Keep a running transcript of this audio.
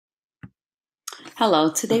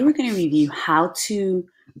Hello, today we're going to review how to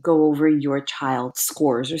go over your child's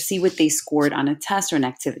scores or see what they scored on a test or an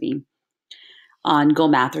activity on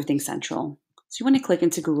GoMath or Think Central. So you want to click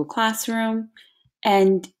into Google Classroom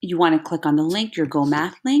and you want to click on the link, your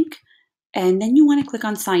GoMath link, and then you want to click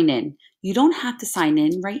on sign in. You don't have to sign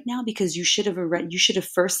in right now because you should have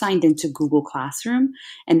first signed into Google Classroom,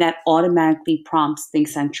 and that automatically prompts Think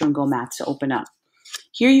Central and GoMath to open up.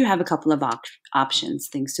 Here you have a couple of options,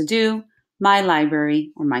 things to do, my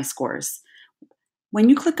library, or my scores. When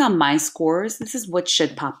you click on my scores, this is what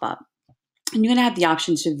should pop up. And you're going to have the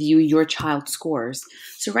option to view your child's scores.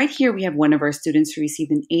 So right here, we have one of our students who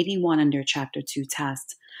received an 81 on their Chapter 2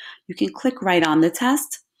 test. You can click right on the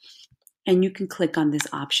test, and you can click on this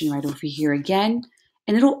option right over here again,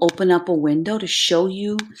 and it'll open up a window to show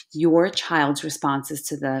you your child's responses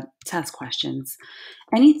to the test questions.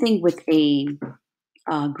 Anything with a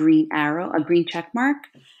green arrow, a green check mark,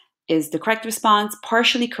 is the correct response.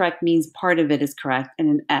 Partially correct means part of it is correct, and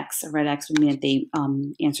an X, a red X, would mean that they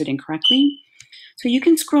answered incorrectly. So you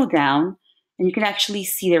can scroll down and you can actually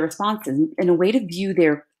see their responses. And a way to view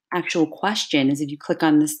their actual question is if you click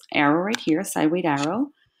on this arrow right here, sideways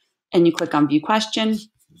arrow, and you click on view question,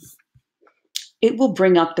 it will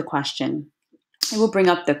bring up the question. It will bring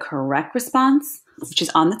up the correct response, which is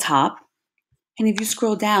on the top. And if you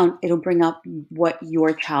scroll down, it'll bring up what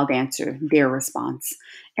your child answered, their response.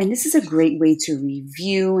 And this is a great way to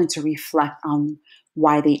review and to reflect on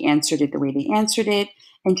why they answered it the way they answered it,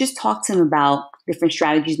 and just talk to them about different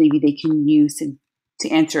strategies maybe they can use to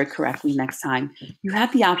answer it correctly next time. You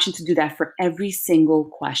have the option to do that for every single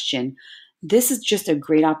question. This is just a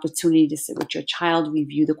great opportunity to sit with your child,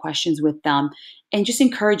 review the questions with them, and just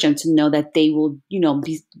encourage them to know that they will,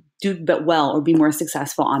 do well or be more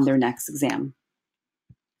successful on their next exam.